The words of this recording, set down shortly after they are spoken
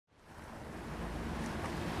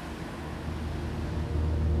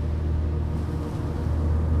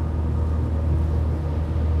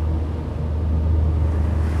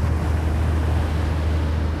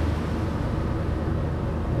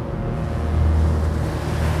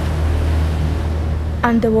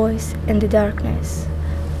I'm the voice in the darkness.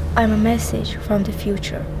 I'm a message from the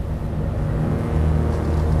future.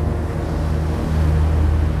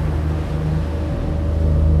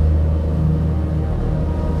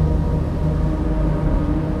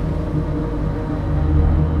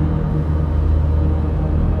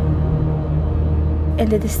 In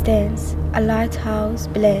the distance, a lighthouse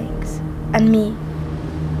blinks, and me.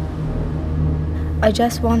 I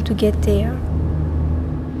just want to get there.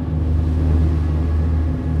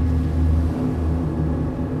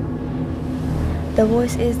 The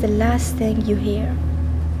voice is the last thing you hear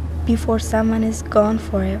before someone is gone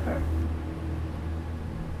forever.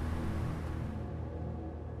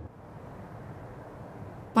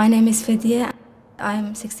 My name is Fadia.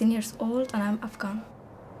 I'm 16 years old and I'm Afghan.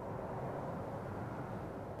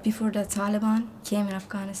 Before the Taliban came in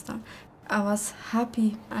Afghanistan, I was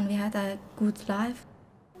happy and we had a good life.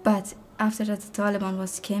 But after that the Taliban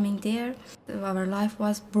was coming there, our life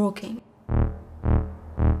was broken.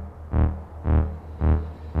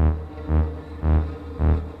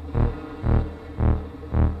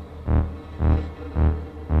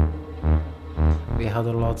 We had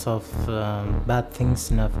a lot of bad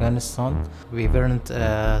things in Afghanistan. We weren't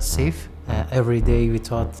safe. Every day we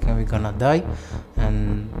thought we're gonna die,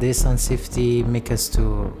 and this unsafety make us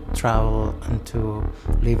to travel and to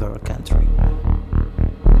leave our country.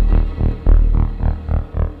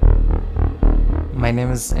 My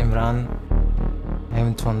name is Emran.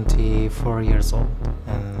 I'm 24 years old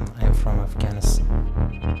and I'm from Afghanistan.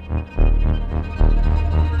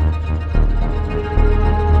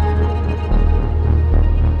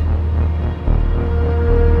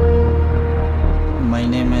 My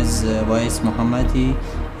name is Weis Mohammadi.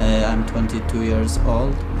 I'm 22 years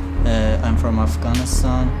old. I'm from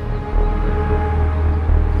Afghanistan.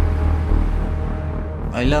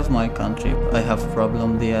 I love my country. I have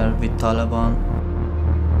problem there with Taliban.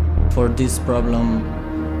 For this problem,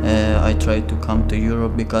 I try to come to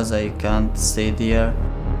Europe because I can't stay there.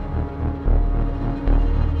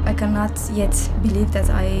 I cannot yet believe that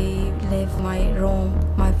I leave my home,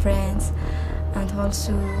 my friends, and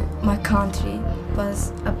also my country. It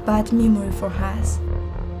was a bad memory for us.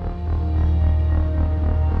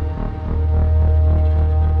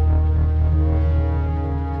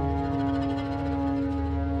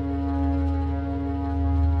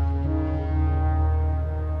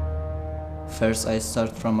 First, I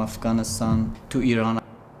start from Afghanistan to Iran.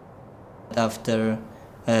 After,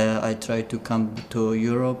 I try to come to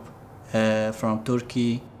Europe from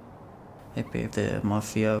Turkey. I pay the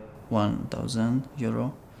mafia 1,000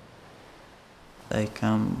 euro. I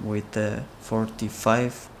come with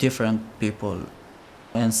 45 different people.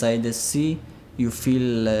 Inside the sea, you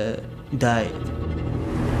feel died.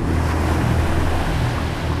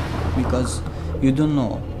 Because you don't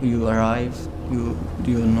know, you arrive, you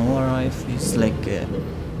know arrive, it's like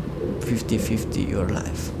 50-50 your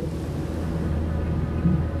life.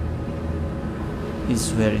 It's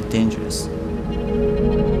very dangerous.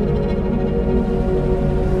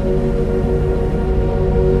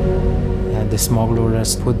 The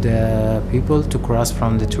smugglers put the people to cross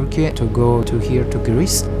from the Turkey to go to here to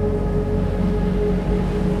Greece.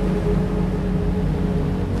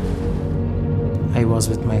 I was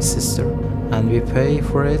with my sister and we pay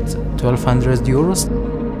for it 1,200 euros.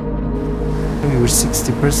 We were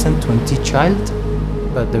 60%, 20 child,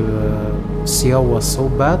 but the sea was so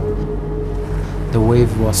bad, the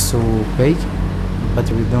wave was so big,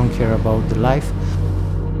 but we don't care about the life.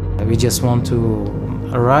 We just want to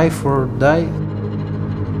arrive or die.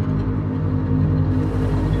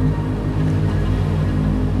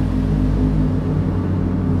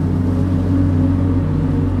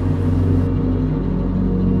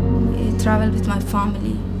 I traveled with my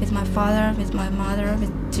family, with my father, with my mother,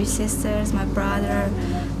 with 3 sisters, my brother,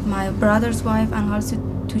 my brother's wife, and also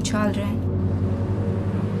 2 children.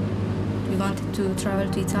 We wanted to travel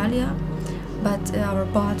to Italy, but our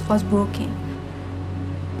boat was broken.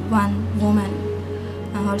 1 woman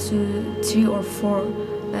and also 3 or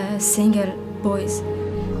 4 single boys.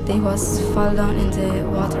 They was fall down in the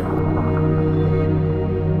water.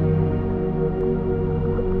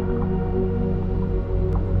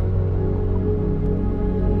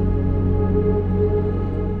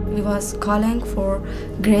 We was calling for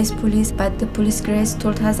Grace police, but the police Grace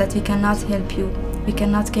told us that we cannot help you. We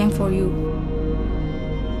cannot come for you.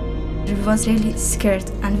 We was really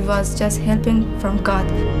scared and we was just helping from God.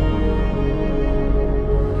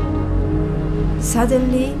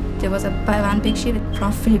 Suddenly, there was one big ship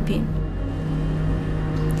from Philippines.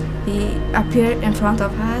 He appeared in front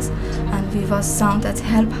of us and we was sound that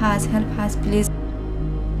help us, please.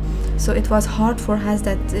 So it was hard for us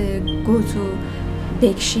that go to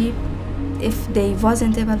big ship. If they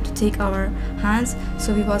wasn't able to take our hands,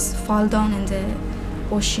 so we was fall down in the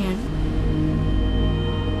ocean.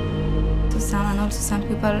 And also some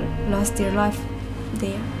people lost their life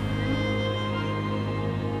there.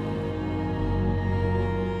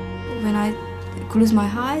 When I closed my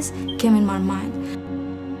eyes, came in my mind.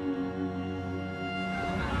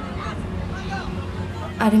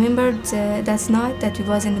 I remembered that night that we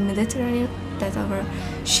was in the Mediterranean, that our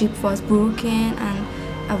ship was broken and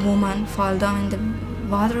a woman fell down in the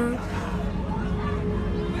water.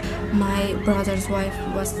 My brother's wife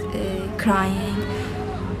was crying.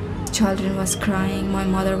 Children was crying. My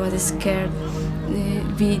mother was scared.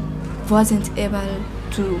 We wasn't able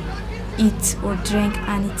to eat or drink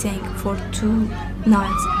anything for 2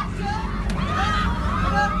 nights.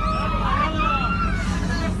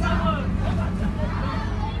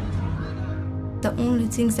 The only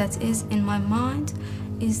thing that is in my mind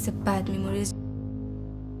is the bad memories.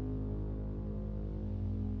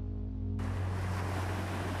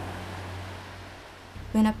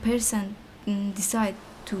 When a person decides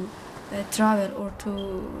to travel or to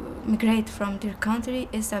migrate from their country,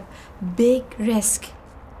 it's a big risk.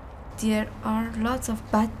 There are lots of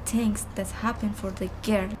bad things that happen for the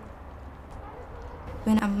girl.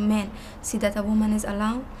 When a man see that a woman is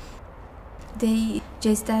alone, they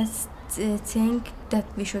just think that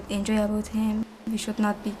we should enjoy about him, we should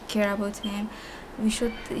not be care about him, we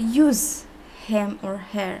should use him or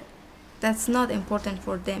her. That's not important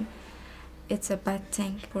for them. It's a bad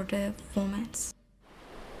thing for the women.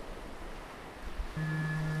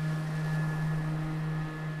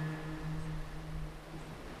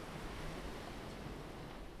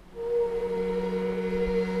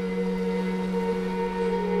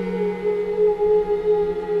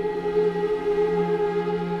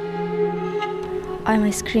 I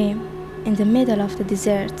might scream in the middle of the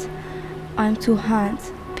desert. I'm 2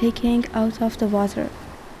 hands picking out of the water.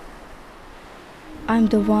 I'm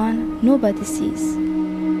the one nobody sees.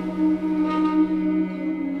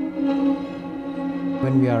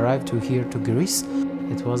 When we arrived to Greece,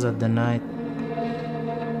 it was at the night.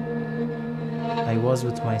 I was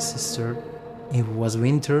with my sister. It was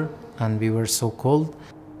winter and we were so cold.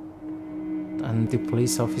 And the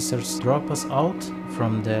police officers drop us out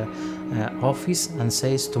from the office and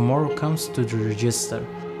says tomorrow comes to the register.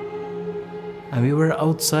 And we were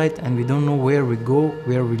outside and we don't know where we go,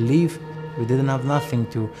 where we live. We didn't have nothing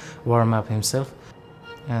to warm up himself.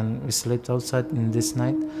 And we slept outside in this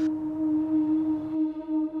night.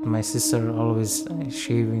 My sister always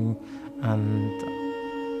shaving, and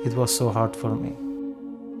it was so hard for me.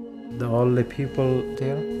 All the people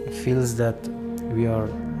there feels that we are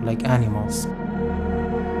like animals.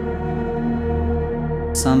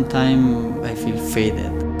 Sometimes I feel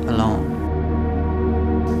faded, alone,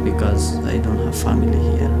 because I don't have family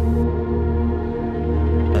here.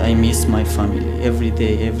 I miss my family every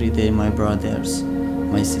day, my brothers,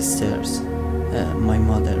 my sisters, my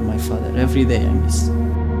mother, my father, every day I miss.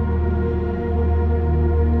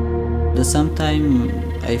 Sometimes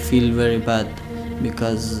I feel very bad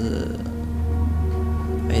because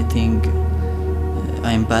I think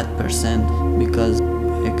I'm a bad person because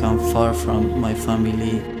I come far from my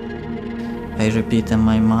family. I repeat in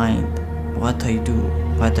my mind what I do,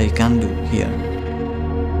 what I can do here.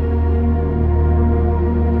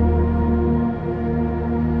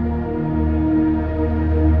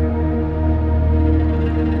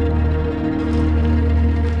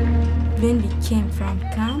 When we came from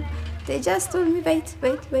camp, they just told me, wait.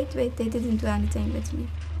 They didn't do anything with me.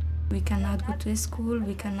 We cannot go to school,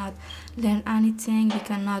 we cannot learn anything, we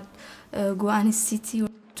cannot go any city. We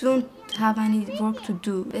don't have any work to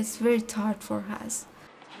do. It's very hard for us.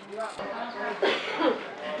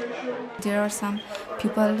 There are some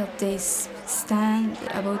people that they stand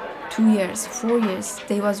about 2 years, 4 years.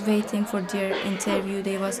 They was waiting for their interview.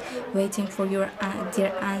 They was waiting for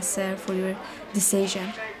their answer, for your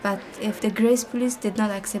decision. But if the Greece police did not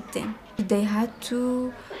accept them, they had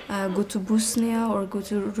to go to Bosnia or go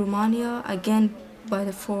to Romania again by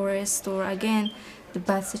the forest or again the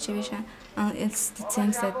bad situation. And it's the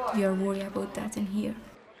things that we are worried about that in here.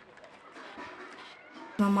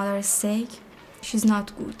 My mother is sick. She's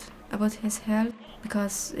not good about his health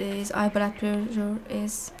because his high blood pressure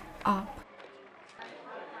is up.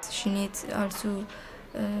 She needs also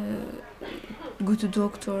go to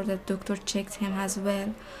doctor. That doctor checked him as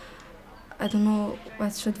well. I don't know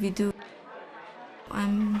what should we do.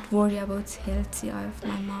 I'm worried about health of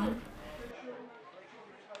my mother.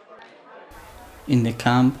 In the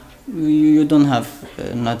camp, you don't have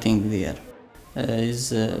nothing there.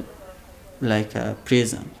 It's like a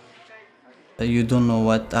prison. You don't know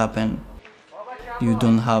what happened You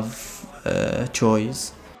don't have a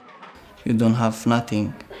choice. You don't have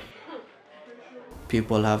nothing.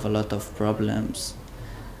 People have a lot of problems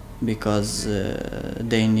because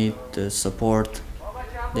they need support,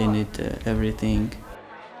 they need everything.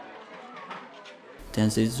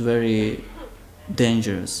 Then it's very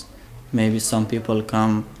dangerous. Maybe some people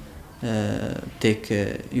come, take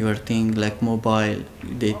your thing like mobile,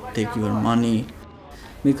 they take your money,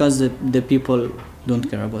 because the people don't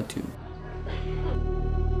care about you.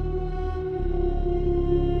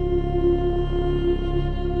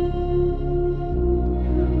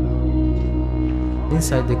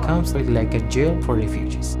 Inside the camps, it's like a jail for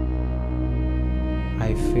refugees.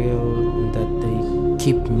 I feel that they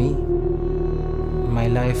keep me. My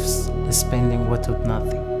life's spending with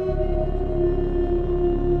nothing.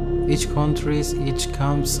 Each countries, each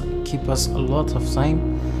camps keep us a lot of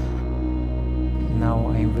time. Now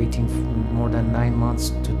I'm waiting for more than 9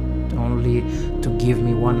 months to give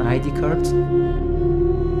me one ID card.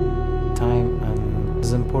 Time, and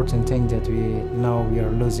it's an important thing that we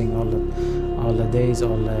are losing all the days,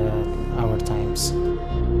 all our times.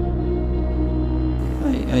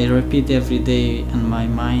 I repeat every day in my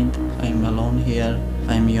mind, I'm alone here,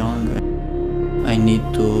 I'm young, I need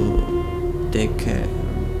to take care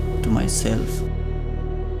to myself,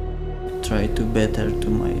 try to better to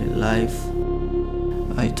my life.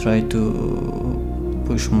 I try to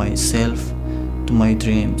push myself to my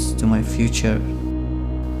dreams, to my future,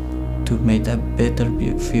 to make a better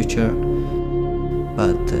future,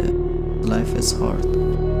 but life is hard.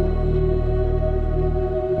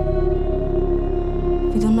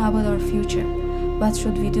 We don't know about our future. What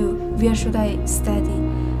should we do? Where should I study?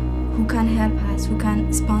 Who can help us? Who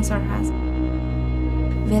can sponsor us?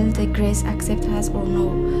 Will the Grace accept us or no?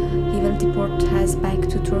 He will deport us back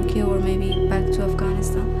to Turkey or maybe back to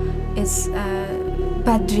Afghanistan. It's a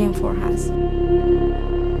bad dream for us.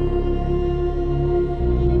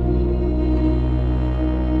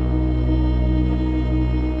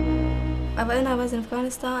 When I was in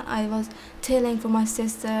Afghanistan, I was telling for my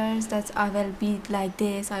sisters that I will be like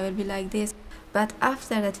this, I will be like this. But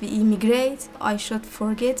after that we immigrate, I should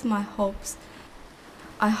forget my hopes.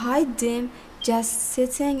 I hide them, just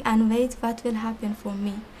sitting and wait what will happen for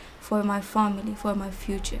me, for my family, for my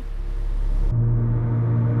future.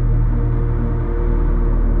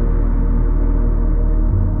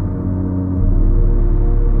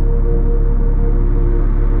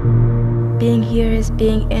 Being here is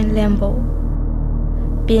being in limbo.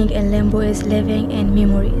 Being in limbo is living in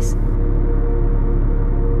memories.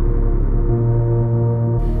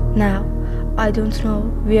 Now, I don't know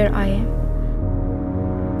where I am.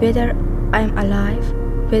 Whether I'm alive,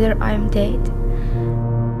 whether I'm dead.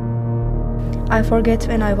 I forget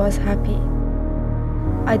when I was happy.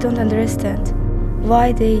 I don't understand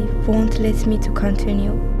why they won't let me to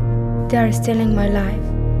continue. They are stealing my life.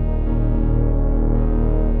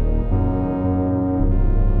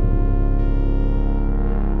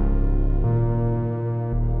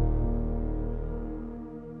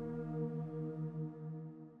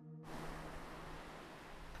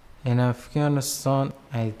 In Afghanistan,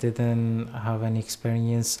 I didn't have any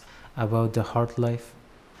experience about the hard life.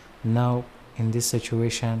 Now, in this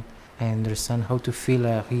situation, I understand how to feel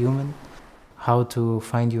a human, how to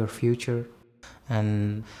find your future,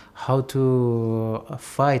 and how to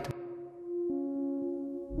fight.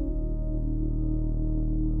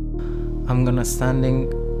 I'm gonna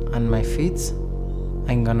standing on my feet.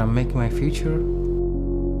 I'm gonna make my future.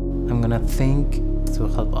 I'm gonna think to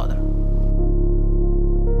help others.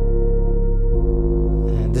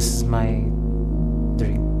 This is my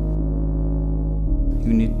dream.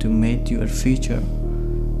 You need to make your future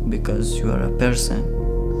because you are a person.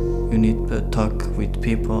 You need to talk with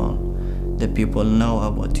people. The people know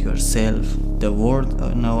about yourself. The world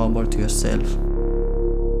know about yourself.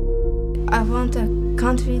 I want a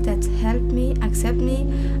country that help me, accept me,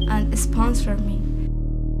 and sponsor me.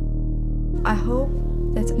 I hope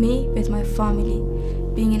that me with my family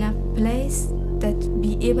being in a place that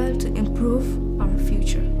be able to improve our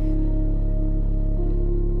future.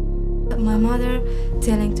 My mother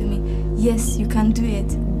telling to me, yes, you can do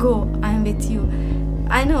it, go, I'm with you.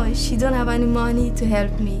 I know she don't have any money to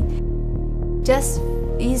help me. Just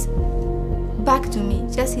he's back to me,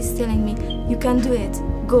 just he's telling me, you can do it,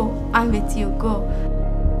 go, I'm with you, go.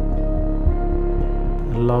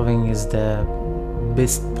 Loving is the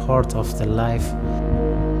best part of the life.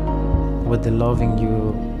 With the loving,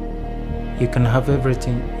 you can have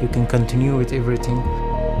everything, you can continue with everything.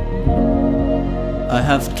 I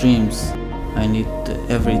have dreams. I need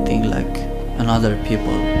everything like another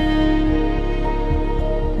people.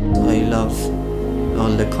 I love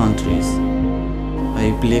all the countries.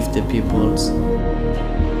 I believe the peoples.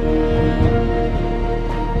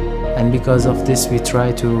 And because of this, we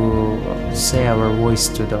try to say our voice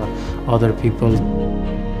to the other people,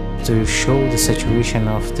 to show the situation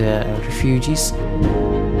of the refugees.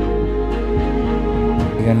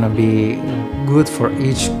 We're gonna be good for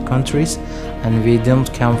each countries, and we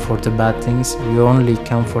don't come for the bad things. We only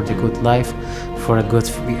come for the good life, for a good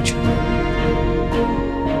future.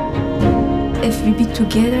 If we be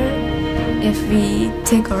together, if we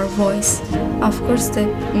take our voice, of course the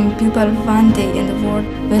people one day in the world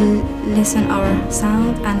will listen our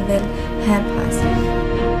sound and will help us.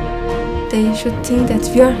 They should think that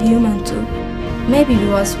we are human too. Maybe we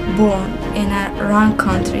was born in a wrong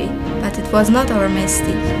country, but it was not our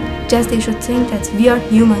mistake. Just they should think that we are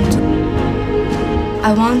human too.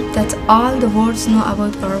 I want that all the world know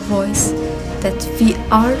about our voice, that we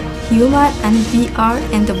are human and we are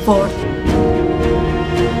in the world.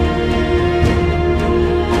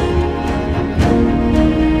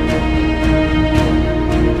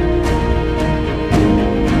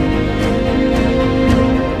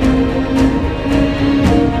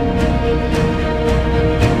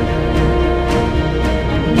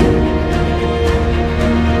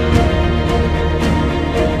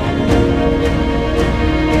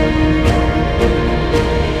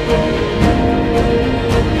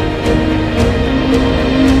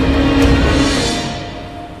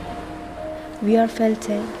 We are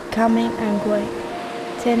filtering, coming and going.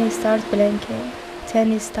 Tiny stars blinking,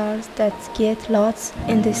 tiny stars that get lost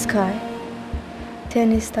in the sky.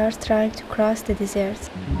 Tiny stars trying to cross the desert,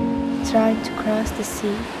 trying to cross the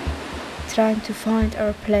sea, trying to find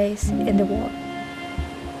our place in the world.